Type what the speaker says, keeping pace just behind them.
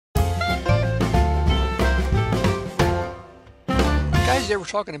Today we're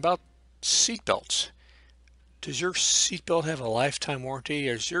talking about seatbelts. Does your seatbelt have a lifetime warranty?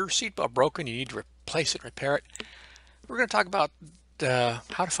 Is your seatbelt broken? You need to replace it, repair it. We're going to talk about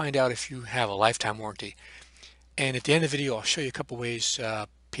how to find out if you have a lifetime warranty. And at the end of the video, I'll show you a couple ways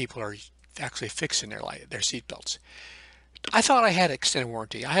people are actually fixing their seatbelts. I thought I had extended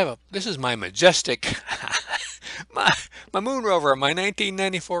warranty. This is my Majestic, my, my Moon Rover, my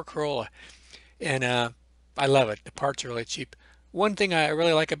 1994 Corolla. And I love it. The parts are really cheap. One thing I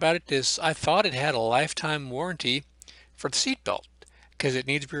really like about it is I thought it had a lifetime warranty for the seat belt because it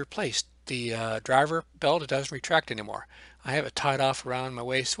needs to be replaced. The driver belt, it doesn't retract anymore. I have it tied off around my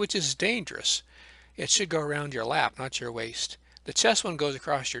waist, which is dangerous. It should go around your lap, not your waist. The chest one goes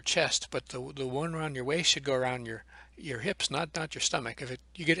across your chest, but the one around your waist should go around your hips, not your stomach. If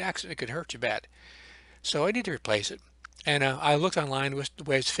you get an accident, it could hurt you bad. So I need to replace it. And I looked online with the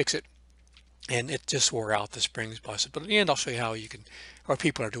ways to fix it, and it just wore out, the springs busted. But in the end, I'll show you how you can, or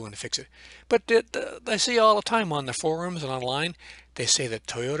people are doing to fix it. But I see all the time on the forums and online, they say that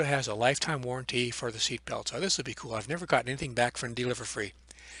Toyota has a lifetime warranty for the seat belt. So this would be cool. I've never gotten anything back from the dealer for free.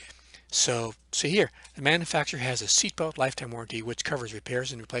 So see here, the manufacturer has a seatbelt lifetime warranty which covers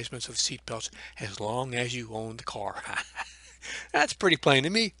repairs and replacements of seat belts as long as you own the car. That's pretty plain to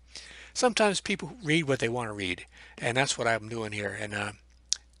me. Sometimes people read what they want to read, and that's what I'm doing here. And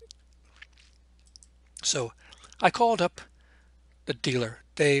so I called up the dealer.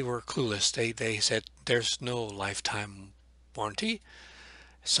 They were clueless. They said there's no lifetime warranty.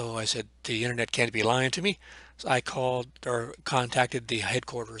 So I said the internet can't be lying to me. So I called or contacted the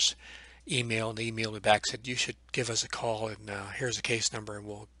headquarters email, and they emailed me back, said you should give us a call, and here's the case number, and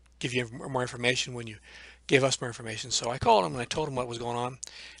we'll give you more information when you give us more information. So I called them and I told them what was going on.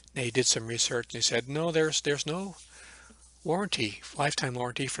 They did some research and they said no, there's no warranty, lifetime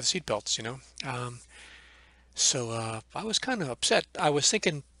warranty for the seat belts, you know. So I was kind of upset. I was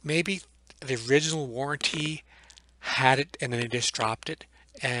thinking maybe the original warranty had it and then they just dropped it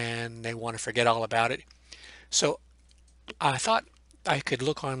and they want to forget all about it. So I thought I could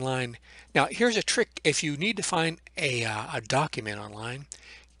look online. Now here's a trick. If you need to find a document online,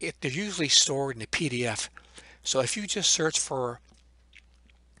 they're usually stored in a PDF. So if you just search for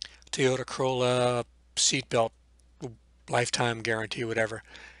Toyota Corolla seatbelt lifetime guarantee, whatever,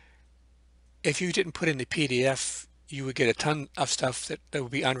 if you didn't put in the PDF, you would get a ton of stuff that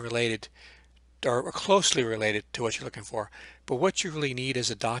would be unrelated or closely related to what you're looking for. But what you really need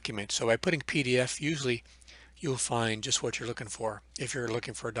is a document. So by putting PDF, usually you'll find just what you're looking for if you're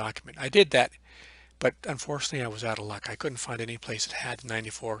looking for a document. I did that, but unfortunately I was out of luck. I couldn't find any place that had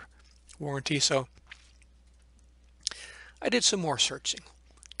 94 warranty. So I did some more searching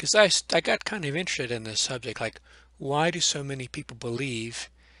because I got kind of interested in this subject. Like, why do so many people believe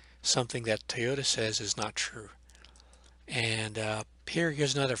something that Toyota says is not true? And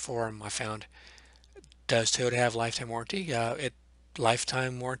here's another forum I found. Does Toyota have lifetime warranty?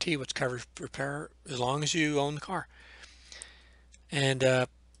 Lifetime warranty, which covers repair as long as you own the car. And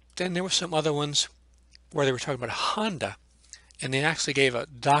then there were some other ones where they were talking about Honda, and they actually gave a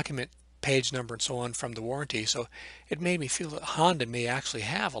document, page number, and so on from the warranty. So it made me feel that Honda may actually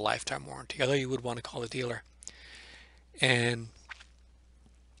have a lifetime warranty, although you would want to call the dealer. And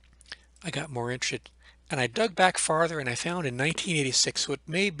I got more interested, and I dug back farther, and I found in 1986 what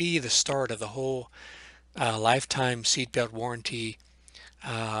may be the start of the whole lifetime seatbelt warranty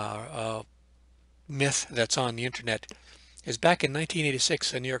myth that's on the internet. Is back in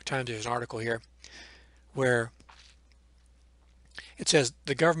 1986, the New York Times, there's an article here where it says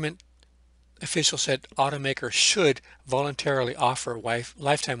the government official said automakers should voluntarily offer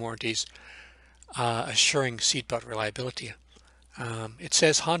lifetime warranties assuring seatbelt reliability. It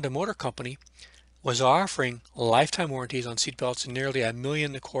says Honda Motor Company was offering lifetime warranties on seatbelts in nearly 1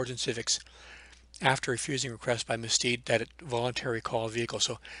 million Accords and Civics after refusing requests by Ms. Steed that it voluntarily recall vehicles.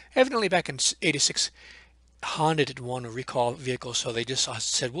 So evidently back in '86, Honda didn't want to recall vehicles, so they just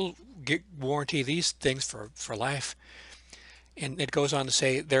said, we'll warranty these things for life. And it goes on to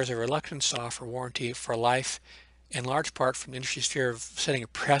say there's a reluctance to offer warranty for life, in large part from the industry's fear of setting a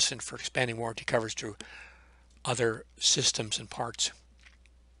precedent for expanding warranty coverage to other systems and parts.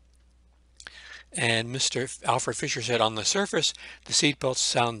 And Mr. Alfred Fisher said, on the surface, the seatbelt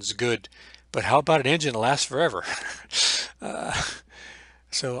sounds good, but how about an engine that lasts forever?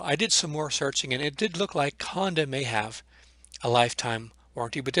 So I did some more searching, and it did look like Honda may have a lifetime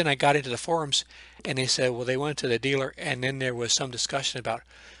warranty. But then I got into the forums, and they said, well, they went to the dealer, and then there was some discussion about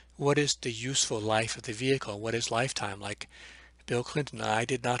what is the useful life of the vehicle, what is lifetime. Like Bill Clinton, I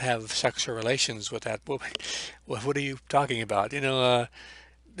did not have sexual relations with that woman. What are you talking about? You know,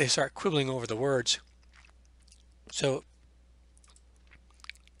 they start quibbling over the words. So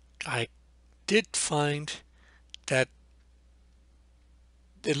I did find that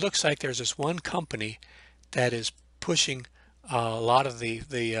it looks like there's this one company that is pushing a lot of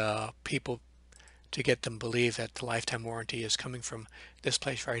the people to get them believe that the lifetime warranty is coming from this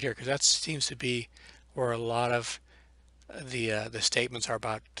place right here, because that seems to be where a lot of the statements are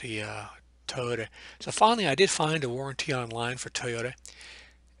about the Toyota. So finally, I did find a warranty online for Toyota,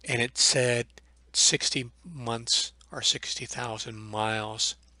 and it said 60 months or 60,000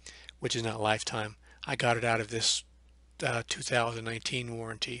 miles, which is not lifetime. I got it out of this 2019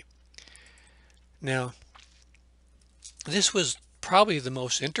 warranty. Now, this was probably the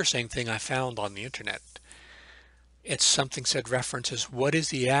most interesting thing I found on the internet. It's something said references, what is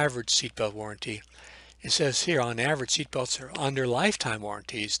the average seatbelt warranty? It says here, on average, seatbelts are under lifetime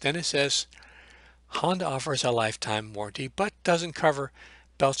warranties. Then it says, Honda offers a lifetime warranty, but doesn't cover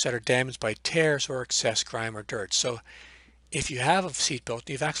belts that are damaged by tears or excess grime or dirt. So if you have a seatbelt,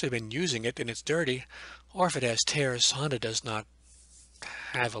 you've actually been using it and it's dirty, or if it has tears, Honda does not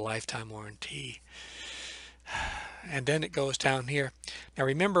have a lifetime warranty. And then it goes down here. Now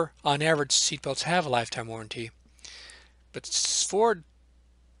remember, on average, seatbelts have a lifetime warranty, but Ford,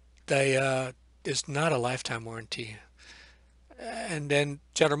 they is not a lifetime warranty. And then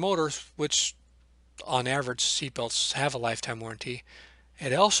General Motors, which on average seatbelts have a lifetime warranty,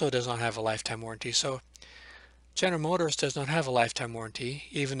 it also does not have a lifetime warranty. So General Motors does not have a lifetime warranty,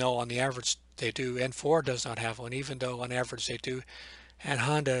 even though on the average they do, and Ford does not have one, even though on average they do, and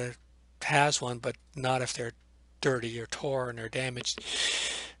Honda has one, but not if they're dirty or torn or damaged.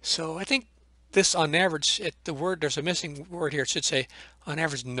 So I think this, on average, there's a missing word here. It should say, on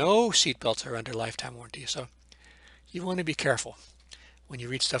average, no seatbelts are under lifetime warranty. So you want to be careful when you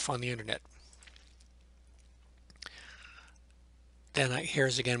read stuff on the internet. Then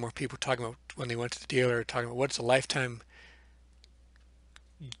here's again more people talking about when they went to the dealer, talking about what's the lifetime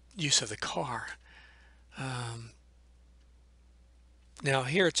use of the car. Now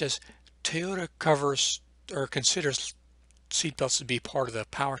here it says Toyota covers or considers seatbelts to be part of the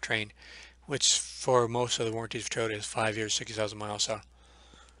powertrain, which for most of the warranties for Toyota is 5 years, 60,000 miles. So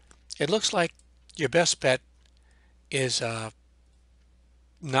it looks like your best bet is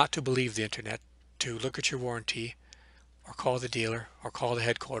not to believe the internet, to look at your warranty, or call the dealer, or call the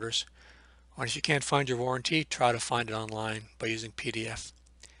headquarters. Or if you can't find your warranty, try to find it online by using PDF.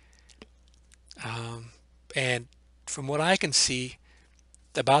 And from what I can see,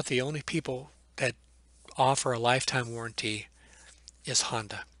 about the only people that offer a lifetime warranty is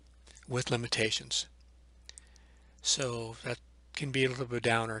Honda, with limitations. So that can be a little bit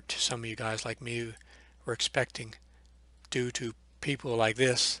downer to some of you guys like me who were expecting, due to people like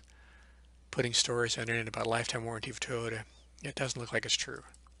this putting stories on the internet about lifetime warranty for Toyota. It doesn't look like it's true.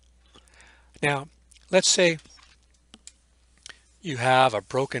 Now, let's say you have a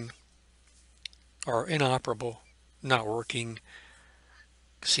broken or inoperable, not working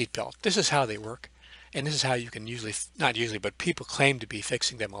seatbelt. This is how they work, and this is how you can usually, not usually, but people claim to be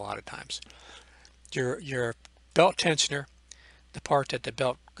fixing them a lot of times. Your belt tensioner, the part that the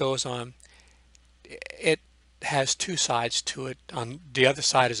belt goes on, it has two sides to it. On the other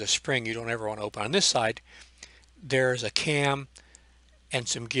side is a spring you don't ever want to open. On this side, there's a cam and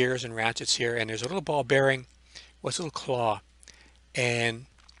some gears and ratchets here, and there's a little ball bearing with a little claw. And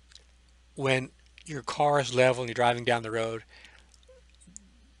when your car is level and you're driving down the road,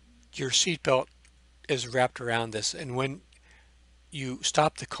 your seatbelt is wrapped around this, and when you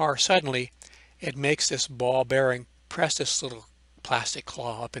stop the car suddenly, it makes this ball bearing press this little plastic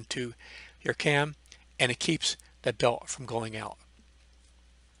claw up into your cam, and it keeps the belt from going out.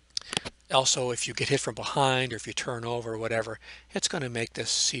 Also, if you get hit from behind or if you turn over or whatever, it's going to make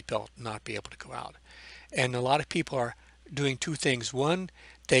this seatbelt not be able to go out. And a lot of people are doing two things. One,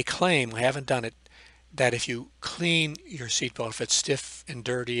 they claim, I haven't done it, that if you clean your seatbelt, if it's stiff and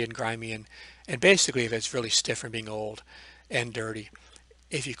dirty and grimy, and basically if it's really stiff from being old and dirty,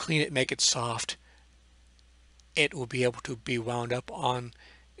 if you clean it, make it soft, it will be able to be wound up on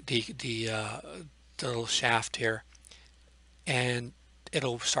the little shaft here, and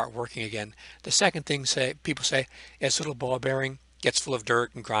it'll start working again. The second thing people say is a little ball bearing gets full of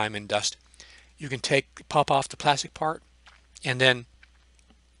dirt and grime and dust. You can pop off the plastic part and then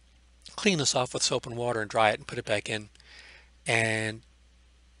clean this off with soap and water and dry it and put it back in, and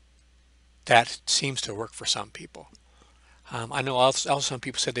that seems to work for some people. I know also some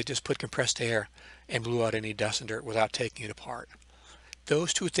people said they just put compressed air and blew out any dust and dirt without taking it apart.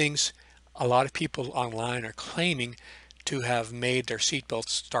 Those two things, a lot of people online are claiming to have made their seatbelts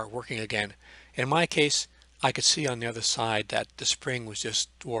start working again. In my case, I could see on the other side that the spring was just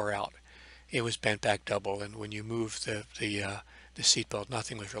wore out. It was bent back double, and when you move the the seatbelt.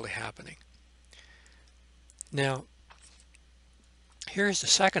 Nothing was really happening. Now, here's the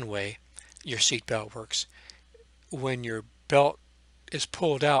second way your seatbelt works. When your belt is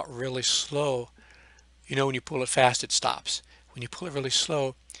pulled out really slow, you know when you pull it fast, it stops. When you pull it really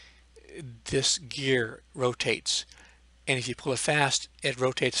slow, this gear rotates. And if you pull it fast, it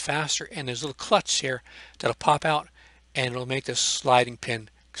rotates faster. And there's a little clutch here that'll pop out and it'll make this sliding pin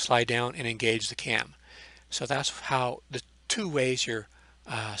slide down and engage the cam. So that's how the two ways your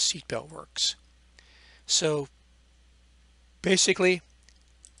seatbelt works. So basically,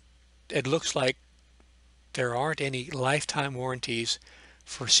 it looks like there aren't any lifetime warranties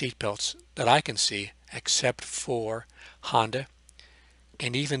for seatbelts that I can see, except for Honda.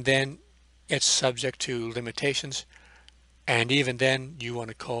 And even then, it's subject to limitations. And even then, you want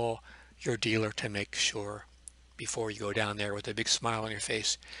to call your dealer to make sure before you go down there with a big smile on your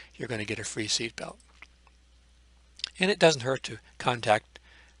face, you're going to get a free seatbelt. And it doesn't hurt to contact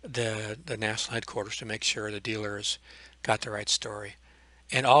the national headquarters to make sure the dealer has got the right story.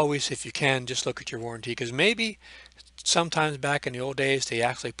 And always, if you can, just look at your warranty, because maybe sometimes back in the old days, they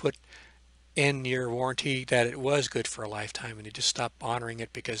actually put in your warranty that it was good for a lifetime, and they just stopped honoring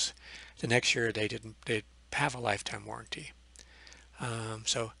it because the next year they'd have a lifetime warranty.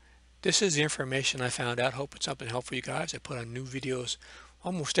 So this is the information I found out. Hope it's something helpful for you guys. I put on new videos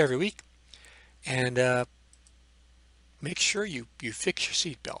almost every week, and make sure you fix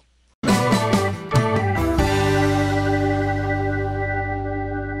your seatbelt.